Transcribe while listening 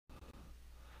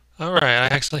Alright, I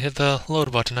accidentally hit the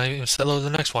load button. I even said load to the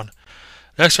next one.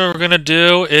 Next one we're gonna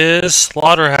do is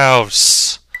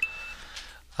Slaughterhouse.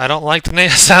 I don't like the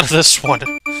sound of this one.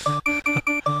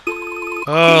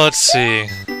 Oh, let's see.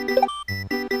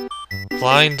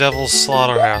 Blind Devil's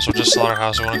Slaughterhouse, or just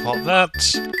Slaughterhouse, I want to call it that.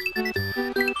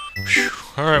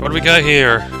 Alright, what do we got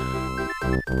here?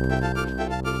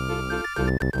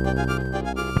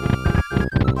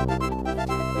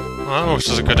 Oh, this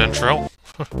is a good intro.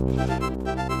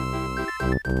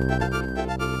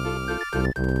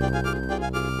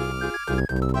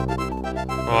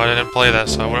 Oh, I didn't play that,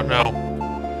 so I wouldn't know.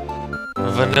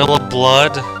 Vanilla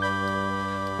Blood.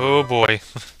 Oh boy,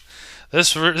 this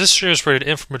stream is rated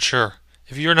M for mature.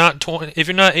 If you're not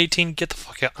 18, get the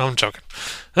fuck out. No, I'm joking.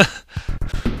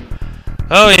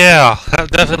 Oh yeah, that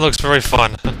definitely looks very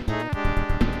fun.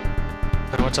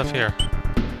 What's up here?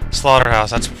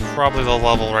 Slaughterhouse. That's probably the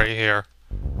level right here.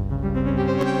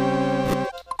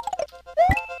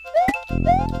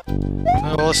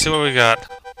 Well, let's see what we got.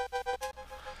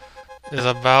 Is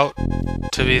about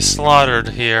to be slaughtered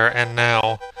here and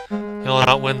now. He'll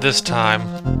not win this time.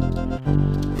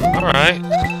 Alright.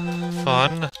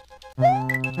 Fun.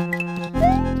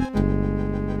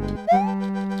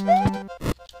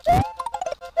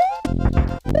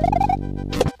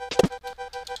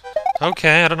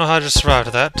 Okay, I don't know how I just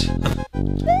survived that.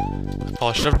 I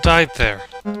probably should have died there.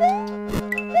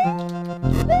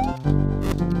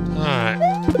 Alright.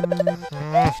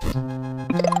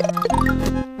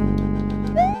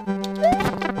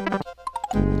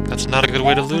 That's not a good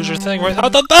way to lose your thing right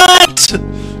out the bat!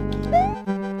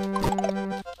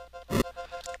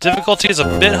 Difficulty is a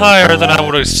bit higher than I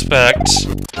would expect.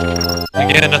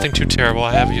 Again, nothing too terrible.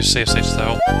 I have used save states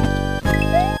though.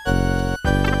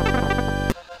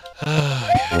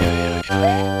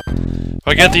 If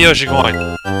I get the Yoshi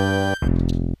coin.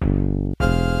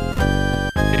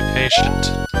 Be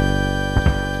patient.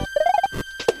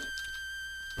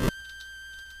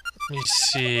 Let me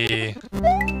see.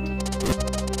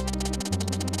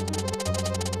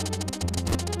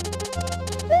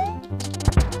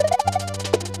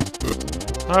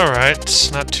 Alright,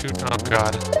 not too... oh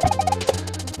god.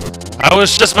 I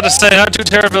was just about to say not too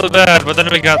terribly bad, but then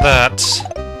we got that.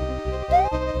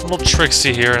 A little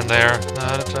tricksy here and there.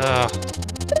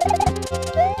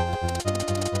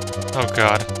 Oh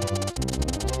god.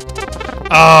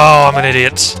 Oh, I'm an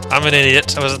idiot. I'm an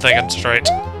idiot. I wasn't thinking straight.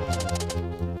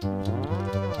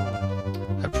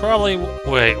 I probably...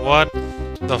 wait, what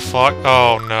the fuck?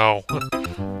 Oh no.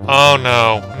 Oh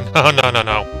no. No, no, no,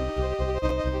 no.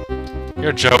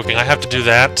 You're joking. I have to do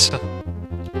that?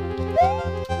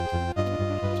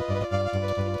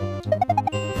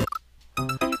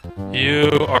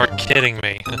 You are kidding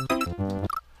me.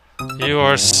 You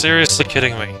are seriously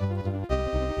kidding me.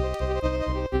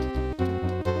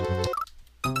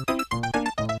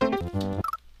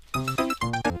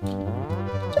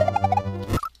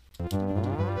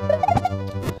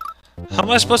 How am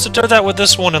I supposed to do that with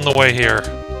this one in the way here?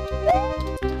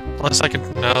 Unless I can...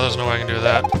 no, there's no way I can do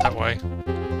that way.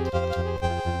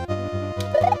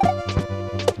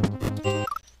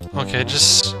 Okay,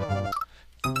 just...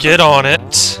 get on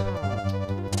it.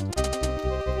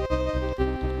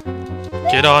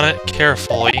 Get on it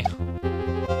carefully.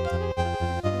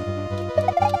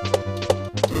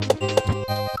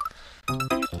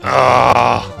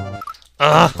 Ah!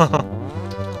 Ah!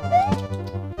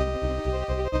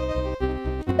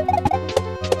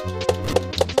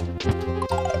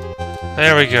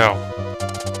 There we go.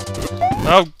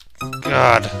 Oh,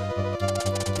 God.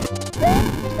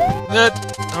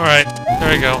 Alright,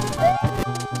 there we go.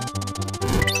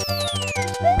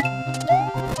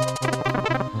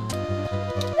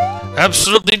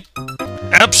 Absolutely...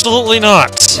 absolutely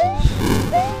not!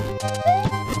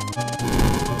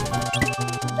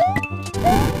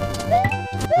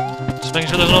 Just making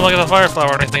sure there's no like a fire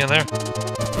flower or anything in there.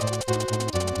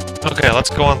 Okay, let's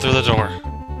go on through the door.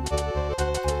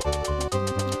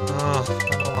 I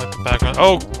don't like the background.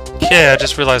 Oh, yeah, I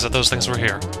just realized that those things were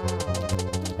here.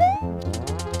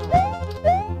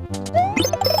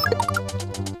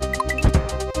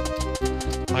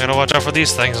 I gotta watch out for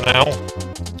these things now.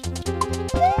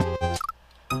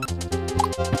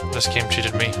 This game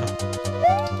cheated me.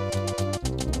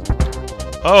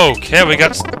 Okay, we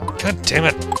got... god damn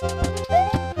it.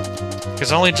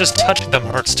 Because only just touching them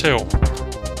hurts too.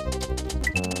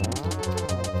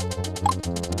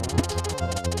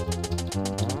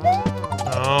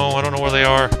 Oh, I don't know where they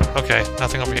are. Okay,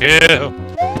 nothing over here.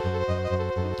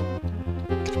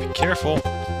 Gotta be careful.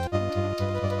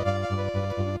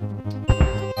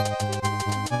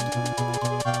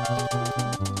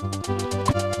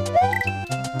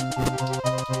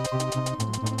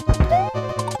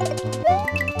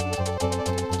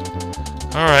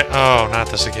 Alright, oh, not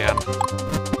this again.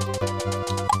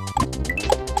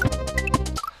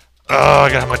 Oh, I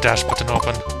gotta have my dash button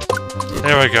open.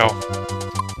 There we go.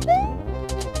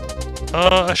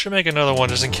 I should make another one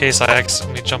just in case I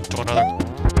accidentally jump to another.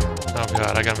 Oh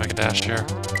god, I gotta make a dash here.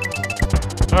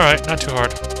 Alright, not too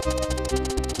hard.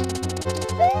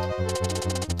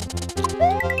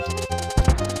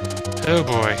 Oh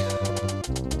boy.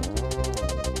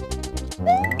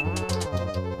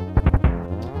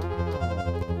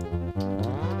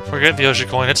 Forget the Yoshi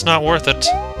coin, it's not worth it.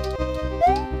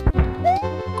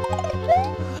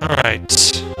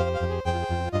 Alright.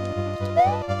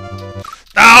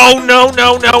 Oh, no,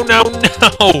 no, no, no,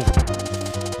 no!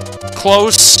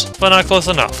 Close, but not close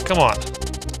enough. Come on.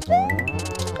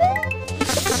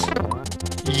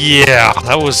 Yeah,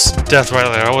 that was death right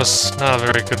there. That was not a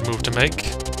very good move to make.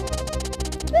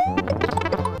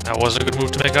 That wasn't a good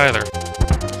move to make either.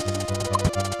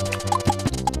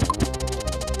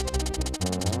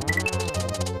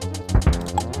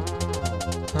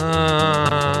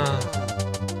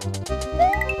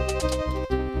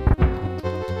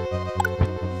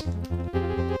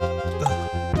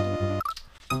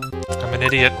 I'm an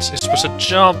idiot. You're supposed to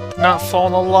jump, not fall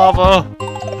in the lava.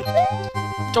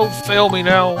 Don't fail me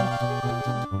now.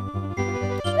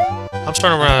 I'm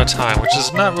starting to run out of time, which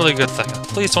is not really a good thing.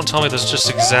 Please don't tell me there's just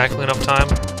exactly enough time.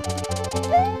 I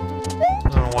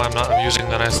don't know why I'm not using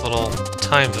that nice little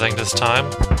time thing this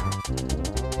time.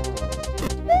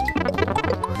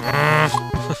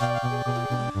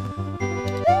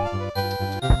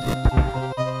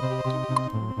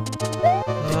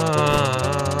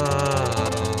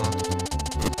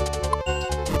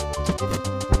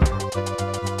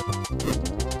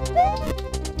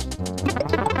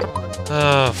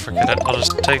 Oh, forget it. I'll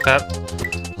just take that.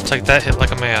 I'll take that hit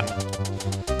like a man.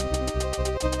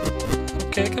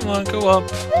 Okay, come on, go up.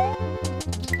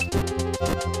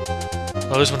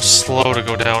 Oh, this one's slow to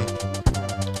go down.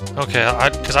 Okay,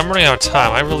 because I'm running out of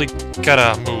time. I really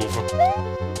gotta move.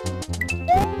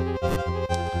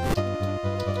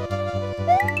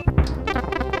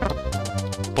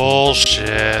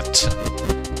 Bullshit.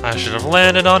 I should have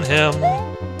landed on him.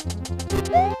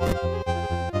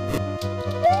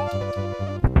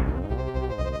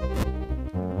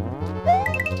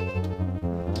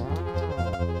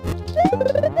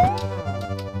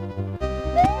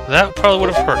 That probably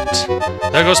would have hurt.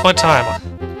 There goes my time.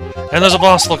 And there's a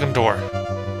boss-looking door.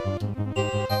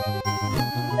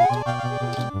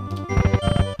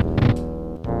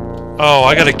 Oh,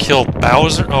 I gotta kill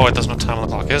Bowser? Oh, wait, there's no time on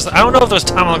the clock. I don't know if there's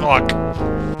time on the clock.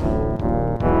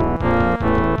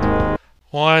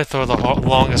 Why throw the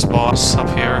longest boss up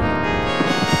here?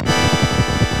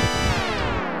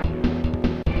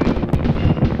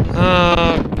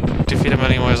 Defeat him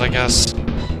anyways, I guess.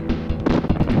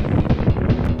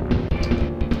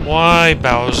 Why,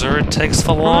 Bowser? It takes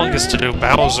the longest to do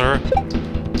Bowser,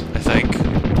 I think.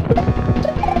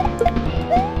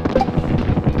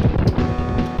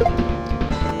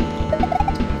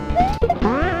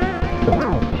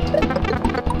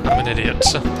 I'm an idiot.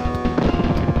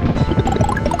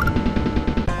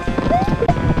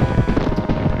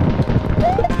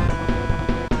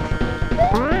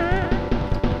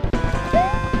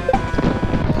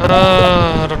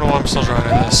 I don't know why I'm still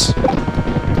trying this.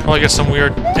 Probably get some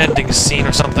weird ending scene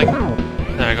or something.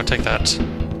 There, I go take that.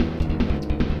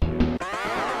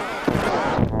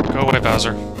 Go away,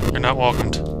 Bowser. You're not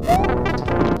welcomed.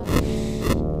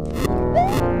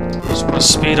 I just want to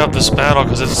speed up this battle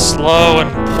because it's slow and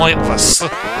pointless.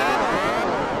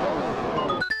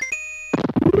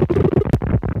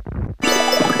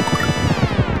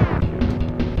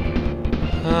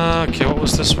 Okay, what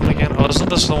was this one again? Oh, isn't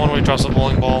this the one where he drops the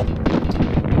bowling ball?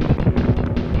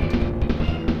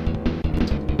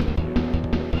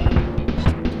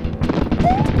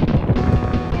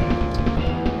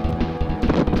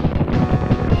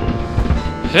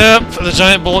 Yep, the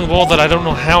giant bowling ball that I don't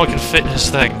know how it can fit in his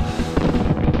thing.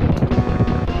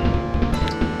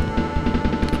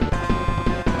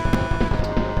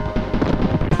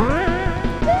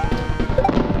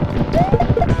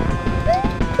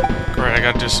 Great, I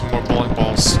gotta do some more bowling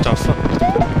ball stuff.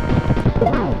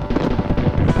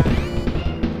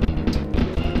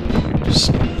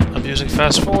 I'm using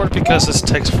fast forward because this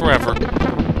takes forever.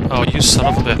 Oh, you son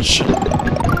of a bitch.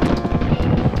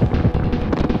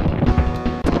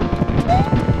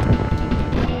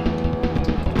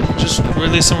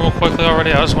 Release them real quickly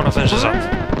already. I just want to finish this up.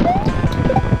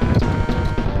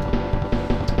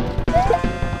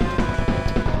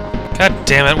 God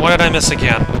damn it, what did I miss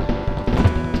again?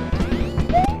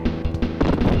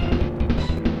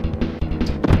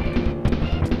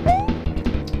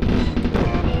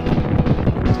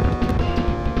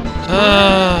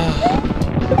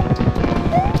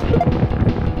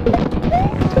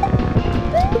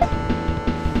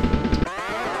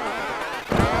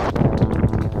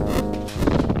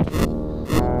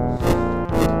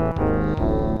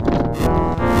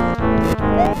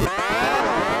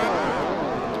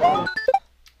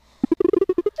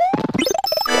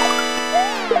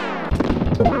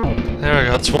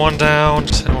 That's one down.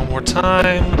 Just hit one more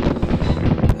time.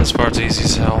 This part's easy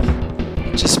as hell.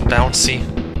 Just bouncy.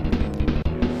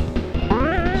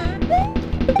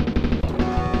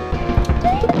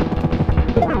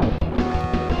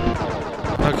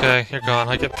 Okay, you're gone.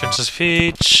 I get Princess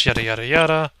Peach, yada yada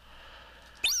yada.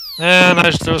 And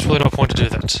there was really no point to do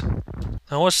that.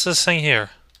 Now what's this thing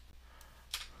here?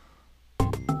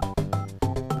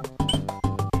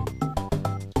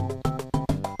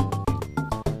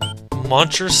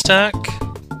 Muncher stack?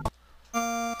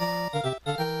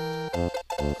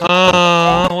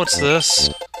 What's this?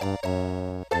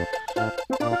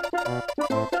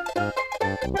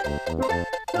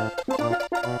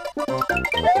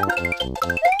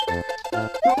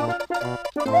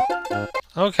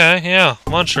 Okay, yeah,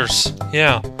 munchers.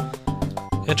 Yeah.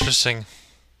 Interesting.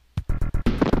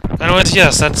 Anyways,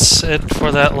 yes, that's it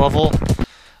for that level.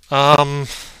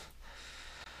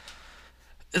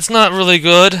 It's not really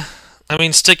good. I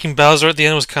mean, sticking Bowser at the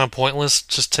end was kind of pointless. It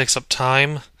just takes up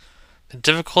time. The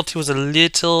difficulty was a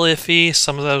little iffy.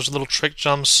 Some of those little trick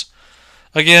jumps.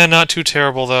 Again, not too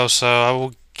terrible though, so I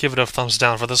will give it a thumbs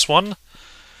down for this one.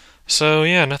 So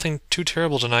yeah, nothing too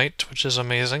terrible tonight, which is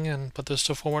amazing, but there's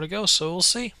still 4 more to go, so we'll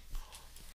see.